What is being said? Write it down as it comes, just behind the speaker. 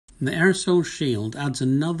The AerosolShield adds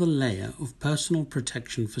another layer of personal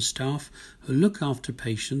protection for staff who look after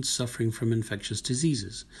patients suffering from infectious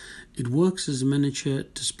diseases. It works as a miniature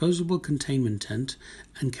disposable containment tent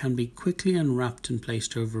and can be quickly unwrapped and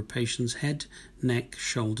placed over a patient's head, neck,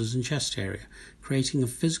 shoulders and chest area, creating a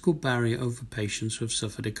physical barrier over patients who have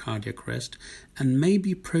suffered a cardiac arrest and may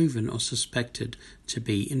be proven or suspected to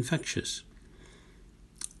be infectious.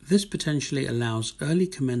 This potentially allows early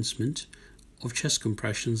commencement of chest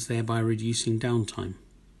compressions, thereby reducing downtime.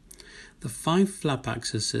 The 5 flap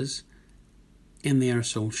accesses in the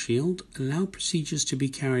AerosolShield allow procedures to be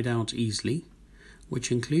carried out easily,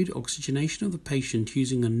 which include oxygenation of the patient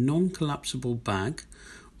using a non-collapsible bag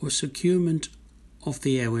or securement of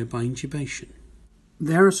the airway by intubation.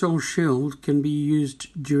 The AerosolShield can be used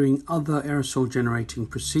during other aerosol generating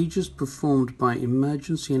procedures performed by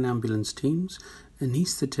emergency and ambulance teams,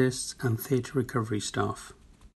 anaesthetists and theatre recovery staff.